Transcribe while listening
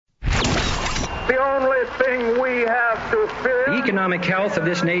The only thing we have to fear. The economic health of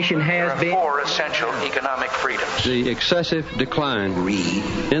this nation has been. 4 essential economic freedoms. The excessive decline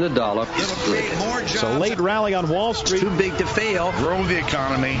in the dollar is good. So late rally on Wall Street. Too big to fail. Grow the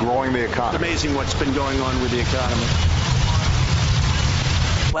economy. Growing the economy. Amazing what's been going on with the economy.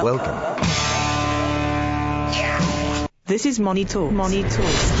 Welcome. This is Money Talks. Money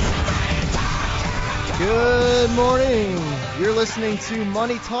Talks. Good morning. You're listening to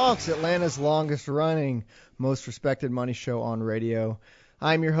Money Talks, Atlanta's longest running, most respected money show on radio.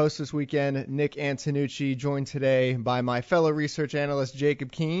 I'm your host this weekend, Nick Antonucci, joined today by my fellow research analyst,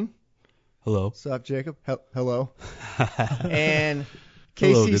 Jacob Keene. Hello. What's up, Jacob? Hello. And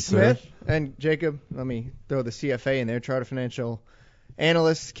Casey Smith. Sir. And Jacob, let me throw the CFA in there, Charter Financial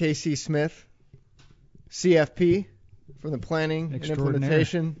Analyst, Casey Smith, CFP from the Planning and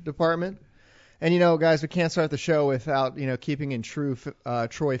Implementation Department. And, guys, we can't start the show without, keeping in true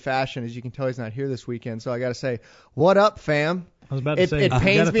Troy fashion. As you can tell, he's not here this weekend. So I got to say, what up, fam? I was about to say, it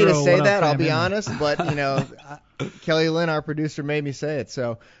pains me to say that, I'll be honest. But, Kelly Lynn, our producer, made me say it.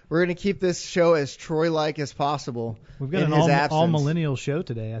 So we're going to keep this show as Troy-like as possible. We've got an all-millennial show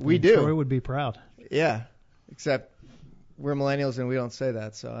today. I think we do. Troy would be proud. Yeah, except we're millennials and we don't say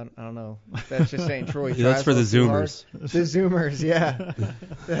that. So I don't know. That's just saying Troy. Yeah, that's for the Zoomers. The Zoomers, yeah.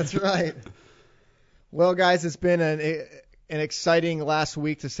 That's right. Well, guys, it's been an exciting last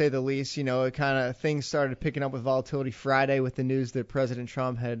week, to say the least. Things started picking up with volatility Friday with the news that President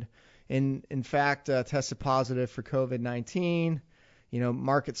Trump had, in fact, tested positive for COVID-19.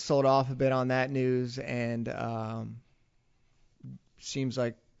 Markets sold off a bit on that news, and seems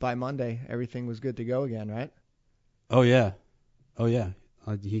like by Monday everything was good to go again, right? Oh yeah.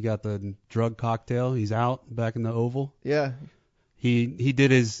 He got the drug cocktail. He's out back in the Oval. Yeah. He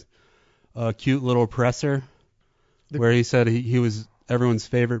did his cute little presser where he said he was everyone's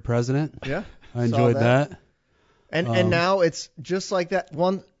favorite president. Yeah. I enjoyed that. And now it's just like that.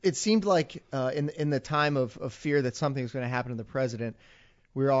 It seemed like in the time of fear that something was going to happen to the president,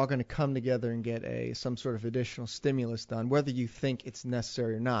 we were all going to come together and get some sort of additional stimulus done, whether you think it's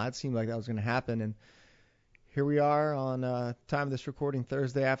necessary or not. It seemed like that was going to happen, and here we are on time of this recording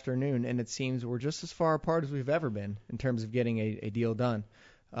Thursday afternoon, and it seems we're just as far apart as we've ever been in terms of getting a deal done.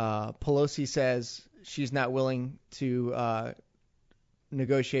 Pelosi says she's not willing to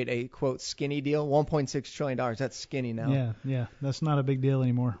negotiate a, quote, skinny deal. $1.6 trillion. That's skinny now. Yeah. That's not a big deal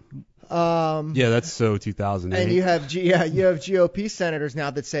anymore. Yeah, that's so 2008. And you have GOP senators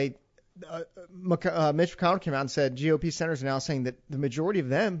now that say, Mitch McConnell came out and said GOP senators are now saying that the majority of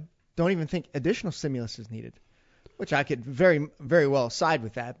them don't even think additional stimulus is needed, which I could very, very well side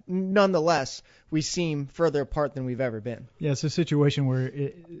with that. Nonetheless, we seem further apart than we've ever been. Yeah, it's a situation where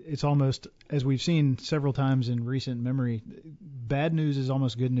it's almost, as we've seen several times in recent memory, bad news is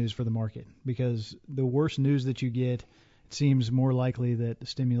almost good news for the market, because the worse news that you get, it seems more likely that the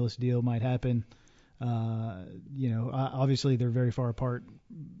stimulus deal might happen. Obviously they're very far apart,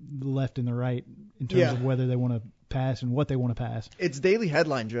 the left and the right, in terms of whether they want to pass and what they want to pass. It's daily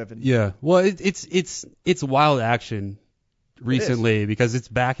headline driven. Yeah, well, it's wild action recently because it's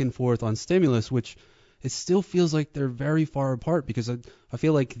back and forth on stimulus, which it still feels like they're very far apart, because I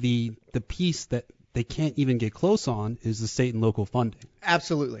feel like the piece that they can't even get close on is the state and local funding.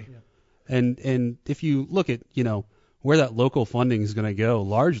 Absolutely. Yeah. And if you look at where that local funding is going to go,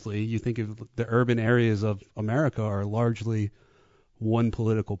 largely you think of the urban areas of America are largely one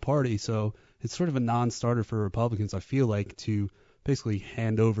political party, so it's sort of a non-starter for Republicans, I feel like, to basically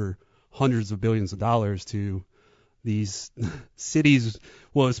hand over hundreds of billions of dollars to these cities,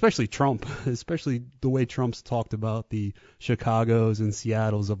 well, especially Trump, especially the way Trump's talked about the Chicagos and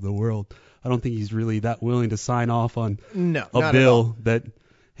Seattles of the world. I don't think he's really that willing to sign off on a bill that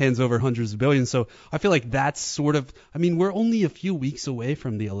hands over hundreds of billions. So I feel like that's sort of, we're only a few weeks away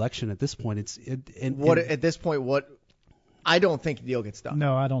from the election at this point. At this point, I don't think the deal gets done.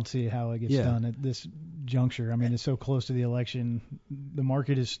 No, I don't see how it gets done at this juncture. It's so close to the election. The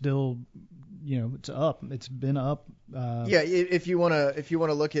market is still, it's up. It's been up. If you want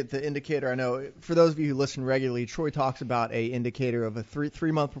to look at the indicator, I know for those of you who listen regularly, Troy talks about a indicator of a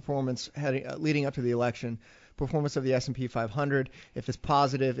three-month performance leading up to the election. Performance of the S&P 500. If it's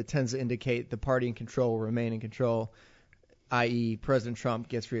positive, it tends to indicate the party in control will remain in control, i.e. President Trump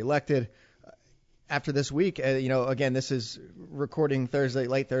gets reelected. After this week, again, this is recording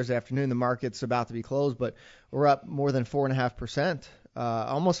late Thursday afternoon. The market's about to be closed, but we're up more than 4.5%,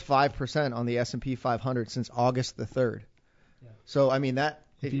 almost 5% on the S&P 500 since August the 3rd. Yeah. So, that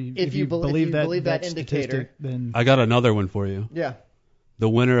if you believe that indicator, then I got another one for you. Yeah. The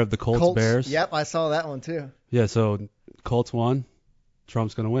winner of the Colts Bears. Yep, I saw that one too. Yeah, so Colts won.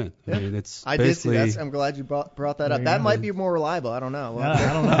 Trump's going to win. Yeah. I mean, it's I did see basically. that. I'm glad you brought that There up. you That go. might be more reliable. I don't know. Yeah,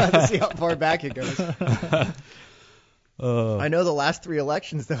 I don't know. We'll have to see how far back it goes. I know the last 3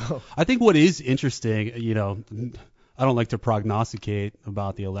 elections, though. I think what is interesting, I don't like to prognosticate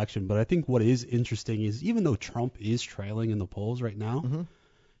about the election, but I think what is interesting is even though Trump is trailing in the polls right now,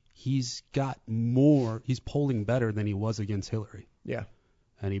 he's polling better than he was against Hillary. Yeah.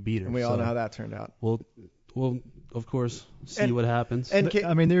 And he beat her. And we all know how that turned out. We'll of course, see what happens. And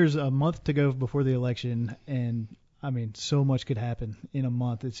I mean, there's a month to go before the election, and I mean, so much could happen in a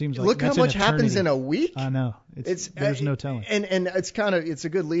month. It seems like look how that's much an happens eternity. in a week. I know. There's no telling. And it's a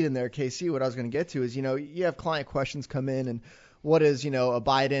good lead in there, KC. What I was going to get to is, you have client questions come in, and what does, a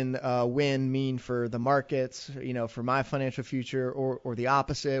Biden win mean for the markets, for my financial future, or the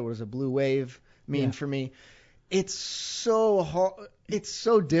opposite? What does a blue wave mean for me? It's so hard. It's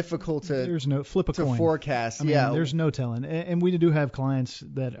so difficult to There's no flip a coin. forecast. I mean, there's no telling. And we do have clients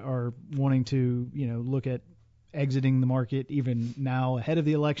that are wanting to, look at exiting the market even now ahead of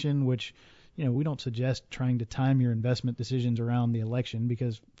the election, which, we don't suggest trying to time your investment decisions around the election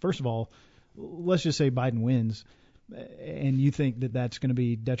because, first of all, let's just say Biden wins and you think that that's going to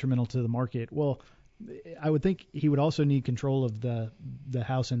be detrimental to the market. Well, I would think he would also need control of the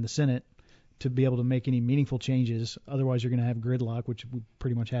House and the Senate to be able to make any meaningful changes. Otherwise, you're going to have gridlock, which we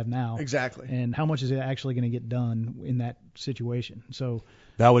pretty much have now. Exactly. And how much is it actually going to get done in that situation? So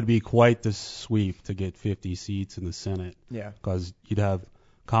that would be quite the sweep to get 50 seats in the Senate. Yeah. Because you'd have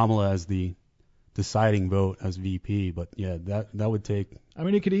Kamala as the deciding vote as VP. But yeah, that would take. I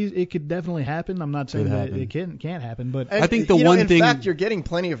mean, it could definitely happen. I'm not saying that it can't happen, but and, I think in fact, you're getting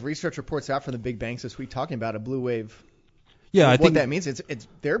plenty of research reports out from the big banks this week talking about a blue wave. Yeah, I what think that means it's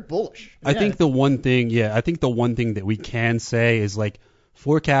they're bullish. I think the one thing that we can say is like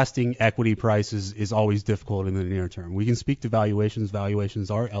forecasting equity prices is always difficult in the near term. We can speak to valuations.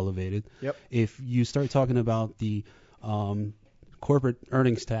 Valuations are elevated. Yep. If you start talking about the corporate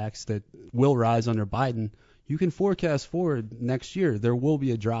earnings tax that will rise under Biden, you can forecast forward next year there will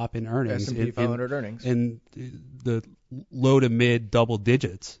be a drop in earnings. S&P 500 earnings. In the low to mid double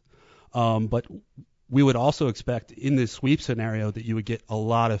digits. But we would also expect in this sweep scenario that you would get a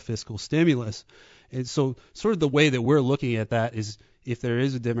lot of fiscal stimulus. And so sort of the way that we're looking at that is if there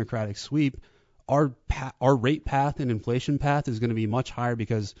is a Democratic sweep, our rate path and inflation path is going to be much higher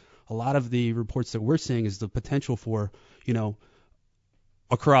because a lot of the reports that we're seeing is the potential for,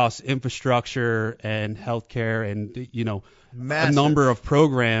 across infrastructure and healthcare and, Massive. a number of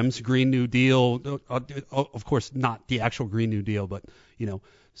programs, Green New Deal, of course, not the actual Green New Deal, but,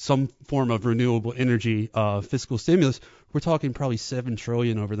 some form of renewable energy fiscal stimulus. We're talking probably $7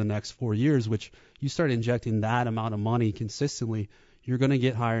 trillion over the next 4 years, which you start injecting that amount of money consistently, you're going to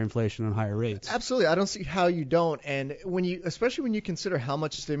get higher inflation and higher rates. Absolutely. I don't see how you don't. And especially when you consider how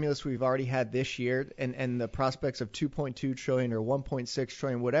much stimulus we've already had this year and the prospects of 2.2 trillion or 1.6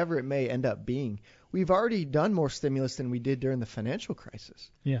 trillion, whatever it may end up being, we've already done more stimulus than we did during the financial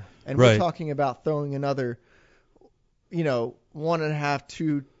crisis. Yeah. And Right. we're talking about throwing another,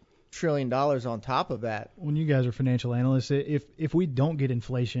 $1.5–2 trillion on top of that. When you guys are financial analysts, if we don't get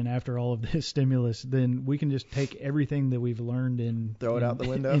inflation after all of this stimulus, then we can just take everything that we've learned and Throw it out the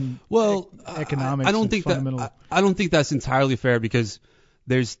window? Economics. I don't and think fundamental. that I don't think that's entirely fair because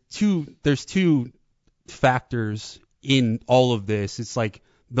there's two factors in all of this. It's like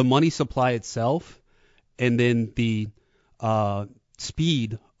the money supply itself, and then the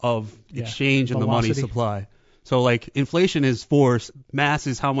speed of exchange and the money Velocity. supply. So like inflation is force, mass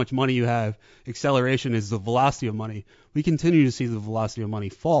is how much money you have, acceleration is the velocity of money. We continue to see the velocity of money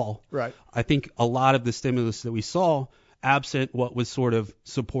fall. Right. I think a lot of the stimulus that we saw, absent what was sort of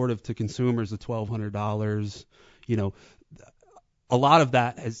supportive to consumers, the $1,200, a lot of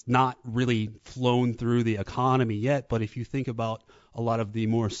that has not really flown through the economy yet. But if you think about a lot of the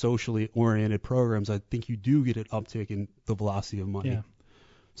more socially oriented programs, I think you do get an uptick in the velocity of money. Yeah. Well,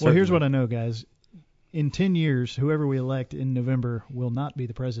 Certainly. here's what I know, guys. In 10 years, whoever we elect in November will not be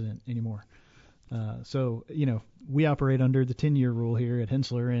the president anymore. So, we operate under the 10-year rule here at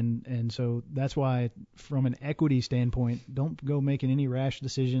Hensler, and so that's why, from an equity standpoint, don't go making any rash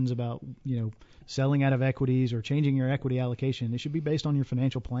decisions about, selling out of equities or changing your equity allocation. It should be based on your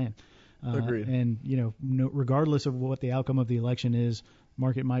financial plan. Agreed. And, regardless of what the outcome of the election is,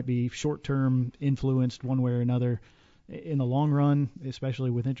 market might be short-term influenced one way or another. In the long run, especially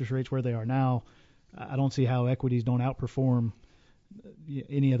with interest rates where they are now, I don't see how equities don't outperform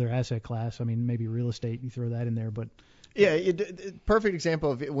any other asset class. I mean, maybe real estate, you throw that in there, but Yeah, perfect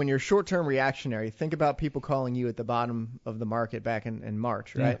example of when you're short-term reactionary. Think about people calling you at the bottom of the market back in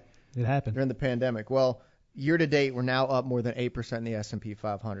March, right? Yeah, it happened. During the pandemic. Well, Year to date, we're now up more than 8% in the S&P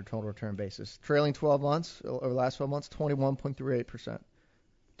 500 total return basis. Trailing 12 months, over the last 12 months, 21.38%,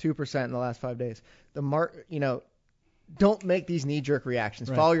 2% in the last 5 days. Don't make these knee-jerk reactions.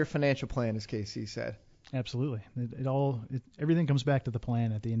 Right. Follow your financial plan, as KC said. Absolutely. Everything comes back to the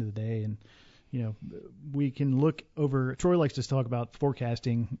plan at the end of the day, and we can look over. Troy likes to talk about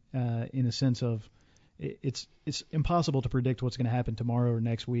forecasting in a sense of it's impossible to predict what's going to happen tomorrow or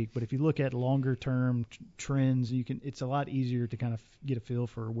next week. But if you look at longer term trends, it's a lot easier to kind of get a feel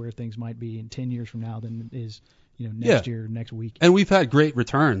for where things might be in 10 years from now than it is next year, next week. And we've had great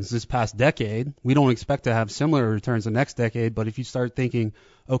returns this past decade. We don't expect to have similar returns the next decade. But if you start thinking,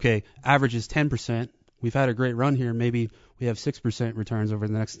 okay, average is 10%. We've had a great run here. Maybe we have 6% returns over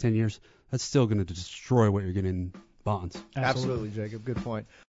the next 10 years. That's still going to destroy what you're getting in bonds. Absolutely, Jacob. Good point.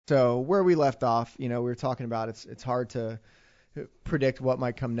 So where we left off, we were talking about it's hard to predict what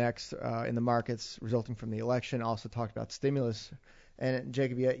might come next in the markets resulting from the election. Also talked about stimulus. And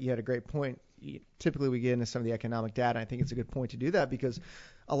Jacob, you had a great point. Typically we get into some of the economic data. I think it's a good point to do that because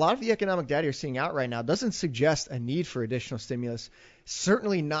a lot of the economic data you're seeing out right now doesn't suggest a need for additional stimulus,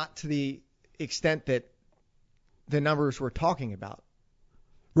 certainly not to the extent that the numbers we're talking about.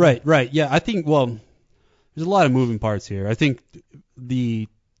 Right. Yeah, I think, there's a lot of moving parts here. I think the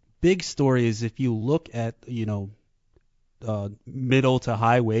big story is if you look at, middle to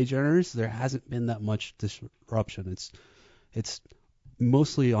high wage earners, there hasn't been that much disruption. It's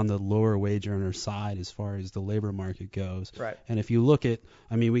mostly on the lower wage earner side as far as the labor market goes. Right. And if you look at,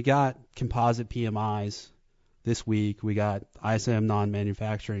 we got composite PMIs this week. We got ISM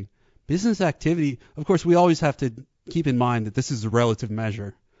non-manufacturing. Business activity, of course, we always have to keep in mind that this is a relative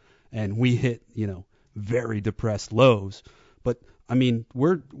measure, and we hit, very depressed lows. But,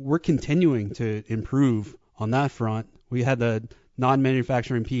 we're continuing to improve on that front. We had the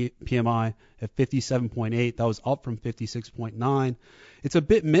non-manufacturing PMI at 57.8. That was up from 56.9. It's a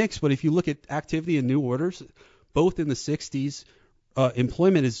bit mixed, but if you look at activity and new orders, both in the 60s,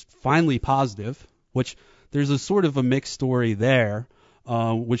 employment is finally positive, which there's a sort of a mixed story there,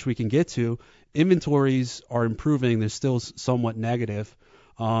 which we can get to. Inventories are improving. They're still somewhat negative.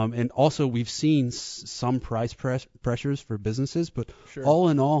 And also we've seen some price pressures for businesses, but sure. All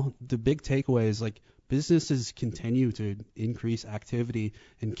in all, the big takeaway is businesses continue to increase activity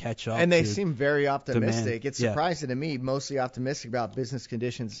and catch up. And they seem very optimistic. Demand. It's surprising to me, mostly optimistic about business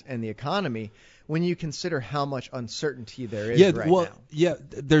conditions and the economy when you consider how much uncertainty there is now. Yeah,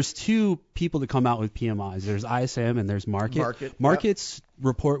 there's two people that come out with PMIs. There's ISM and there's Market. Market's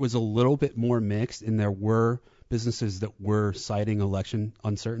report was a little bit more mixed, and there were businesses that were citing election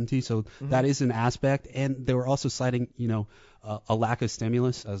uncertainty. So that is an aspect. And they were also citing, a lack of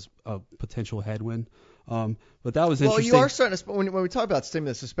stimulus as a potential headwind. But that was interesting. Well, you are starting to, when we talk about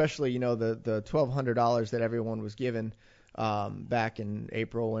stimulus, especially, the $1,200 that everyone was given back in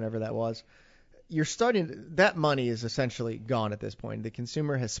April, whenever that was, that money is essentially gone at this point. The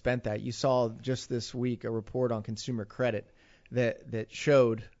consumer has spent that. You saw just this week a report on consumer credit that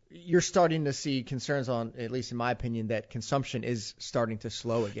showed you're starting to see concerns on, at least in my opinion, that consumption is starting to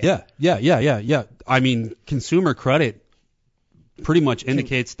slow again. Yeah. Consumer credit pretty much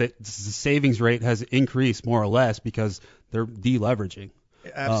indicates that the savings rate has increased more or less because they're deleveraging.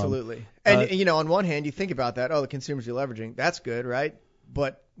 Absolutely. On one hand, you think about that, the consumers are leveraging. That's good, right?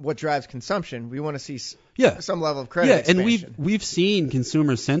 But what drives consumption? We want to see some level of credit expansion. And we've seen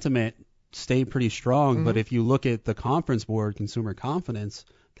consumer sentiment stay pretty strong, but if you look at the Conference Board consumer confidence,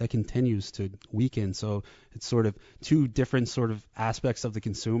 that continues to weaken. So it's sort of two different sort of aspects of the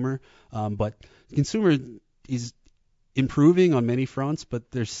consumer. But the consumer is improving on many fronts, but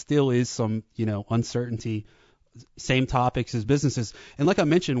there still is some, uncertainty. Same topics as businesses. And like I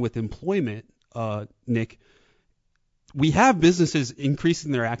mentioned with employment, Nick, we have businesses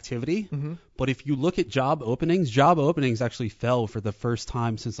increasing their activity, but if you look at job openings actually fell for the first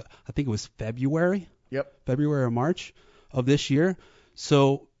time since I think it was February or March of this year.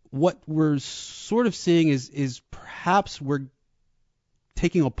 So what we're sort of seeing is perhaps we're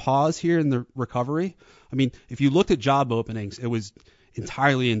taking a pause here in the recovery. If you looked at job openings, it was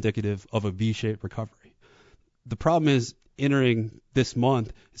entirely indicative of a V-shaped recovery. The problem is entering this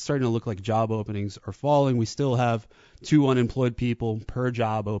month, it's starting to look like job openings are falling. We still have 2 unemployed people per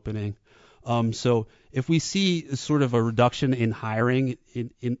job opening. So if we see sort of a reduction in hiring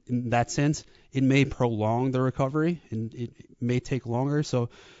in that sense, it may prolong the recovery and it may take longer. So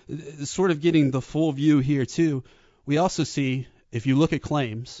sort of getting the full view here too, we also see, if you look at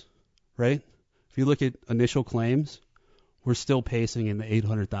claims, right? If you look at initial claims, we're still pacing in the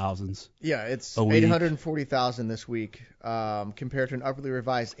 800,000s. Yeah, it's 840,000 this week compared to an upwardly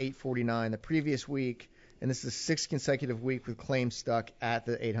revised 849 the previous week. and this is the sixth consecutive week with claims stuck at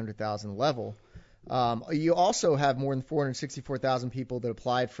the 800,000 level. You also have more than 464,000 people that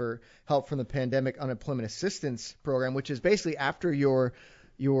applied for help from the Pandemic Unemployment Assistance Program, which is basically after your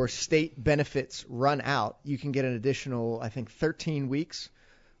state benefits run out, you can get an additional, I think, 13 weeks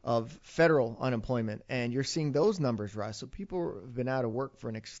of federal unemployment, and you're seeing those numbers rise. So people have been out of work for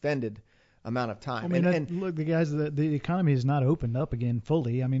an extended amount of time. I mean, look, the guys, the economy has not opened up again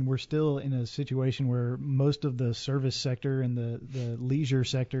fully. I mean, we're still in a situation where most of the service sector and the leisure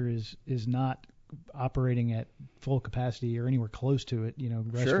sector is not operating at full capacity or anywhere close to it. You know,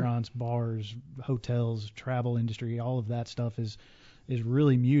 restaurants, bars, hotels, travel industry, all of that stuff is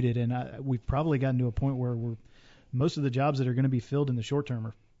really muted, and we've probably gotten to a point where most of the jobs that are going to be filled in the short term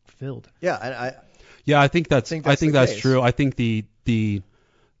are filled. Yeah, I think that's true. I think the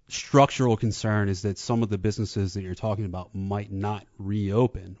structural concern is that some of the businesses that you're talking about might not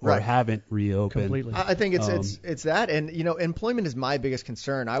reopen or haven't reopened completely. I think it's that, and employment is my biggest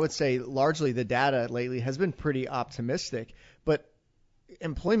concern. I would say largely the data lately has been pretty optimistic, but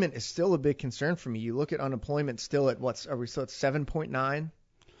employment is still a big concern for me. You look at unemployment still at are we still at 7.9?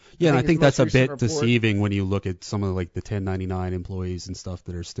 Yeah, and I think that's a bit deceiving when you look at some of like the 1099 employees and stuff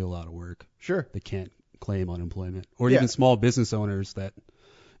that are still out of work. Sure. They can't claim unemployment, or even small business owners that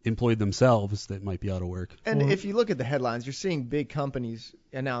employed themselves that might be out of work. And if you look at the headlines, you're seeing big companies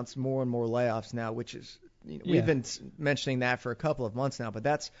announce more and more layoffs now, which is we've been mentioning that for a couple of months now, but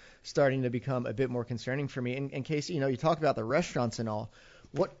that's starting to become a bit more concerning for me. And Casey, you talk about the restaurants and all.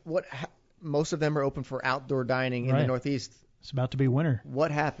 Most of them are open for outdoor dining in the Northeast. It's about to be winter.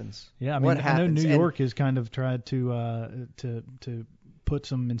 What happens? Yeah, I mean, I know New York has kind of tried to put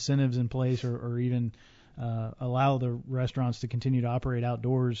some incentives in place, or even allow the restaurants to continue to operate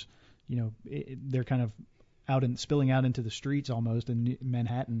outdoors. They're kind of spilling out into the streets almost in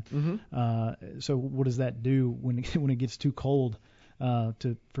Manhattan. Mm-hmm. So what does that do when it gets too cold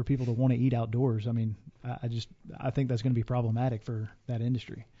for people to want to eat outdoors? I mean, I think that's going to be problematic for that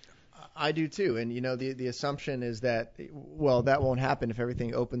industry. I do too, and the assumption is that that won't happen if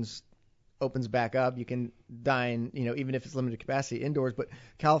everything opens back up. You can dine, even if it's limited capacity indoors. But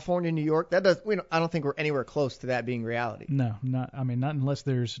California, New York, I don't think we're anywhere close to that being reality. No, not unless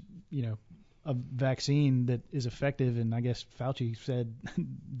there's a vaccine that is effective, and I guess Fauci said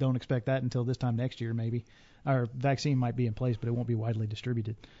don't expect that until this time next year maybe. Our vaccine might be in place, but it won't be widely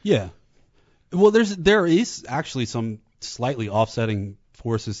distributed. Yeah. Well, there is actually some slightly offsetting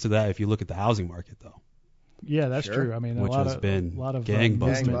forces to that if you look at the housing market, though. Yeah, that's true. I mean, a lot of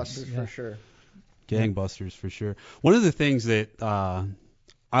gangbusters for sure. Gangbusters for sure. One of the things that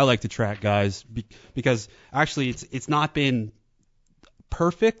I like to track, guys, because actually it's not been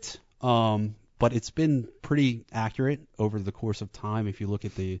perfect, but it's been pretty accurate over the course of time. If you look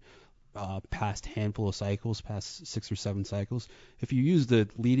at the past handful of cycles, past 6 or 7 cycles, if you use the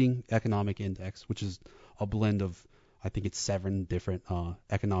leading economic index, which is a blend of, I think it's 7 different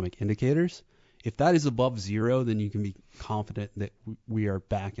economic indicators. If that is above 0, then you can be confident that we are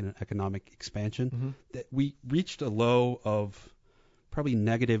back in an economic expansion. Mm-hmm. That we reached a low of probably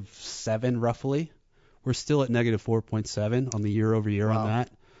 -7 roughly. We're still at -4.7 on the year-over-year on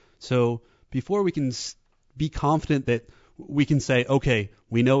that. So before we can be confident that we can say, okay,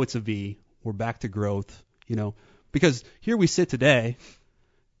 we know it's a V, we're back to growth, because here we sit today.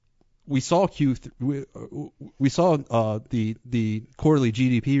 We saw we saw the quarterly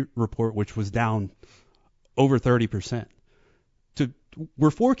GDP report, which was down over 30%.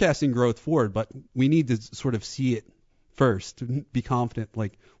 We're forecasting growth forward, but we need to sort of see it first to be confident,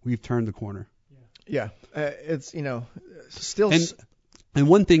 like we've turned the corner. Yeah, it's still. And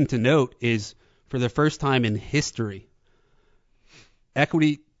one thing to note is, for the first time in history,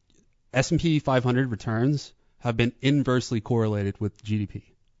 equity S&P 500 returns have been inversely correlated with GDP.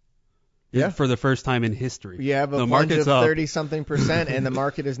 Yeah. For the first time in history. You have a plunge of 30-something%, and the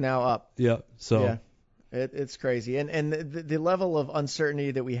market is now up. Yeah. So. Yeah. It's crazy, and the level of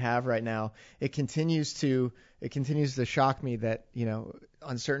uncertainty that we have right now, it continues to shock me that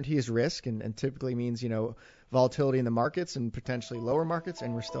uncertainty is risk, and typically means volatility in the markets and potentially lower markets,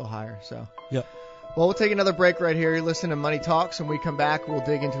 and we're still higher. So. Yeah. Well, we'll take another break right here. You're listening to Money Talks, and when we come back, we'll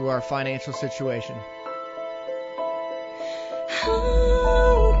dig into our financial situation.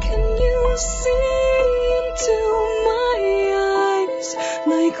 How can you see into my eyes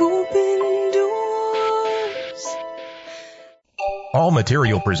like open doors? All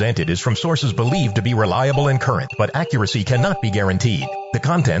material presented is from sources believed to be reliable and current, but accuracy cannot be guaranteed. The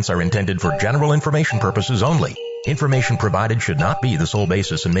contents are intended for general information purposes only. Information provided should not be the sole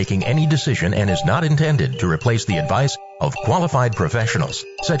basis in making any decision and is not intended to replace the advice, of qualified professionals,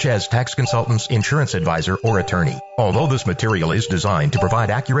 such as tax consultants, insurance advisor, or attorney. Although this material is designed to provide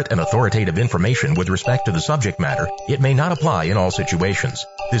accurate and authoritative information with respect to the subject matter, it may not apply in all situations.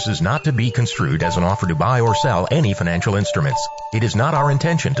 This is not to be construed as an offer to buy or sell any financial instruments. It is not our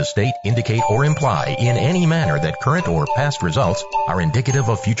intention to state, indicate, or imply in any manner that current or past results are indicative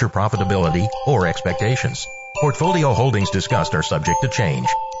of future profitability or expectations. Portfolio holdings discussed are subject to change.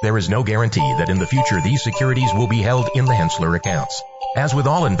 There is no guarantee that in the future these securities will be held in the Henssler accounts. As with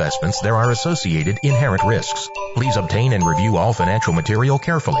all investments, there are associated inherent risks. Please obtain and review all financial material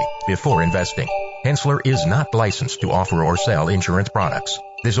carefully before investing. Henssler is not licensed to offer or sell insurance products.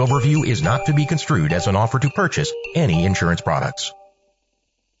 This overview is not to be construed as an offer to purchase any insurance products.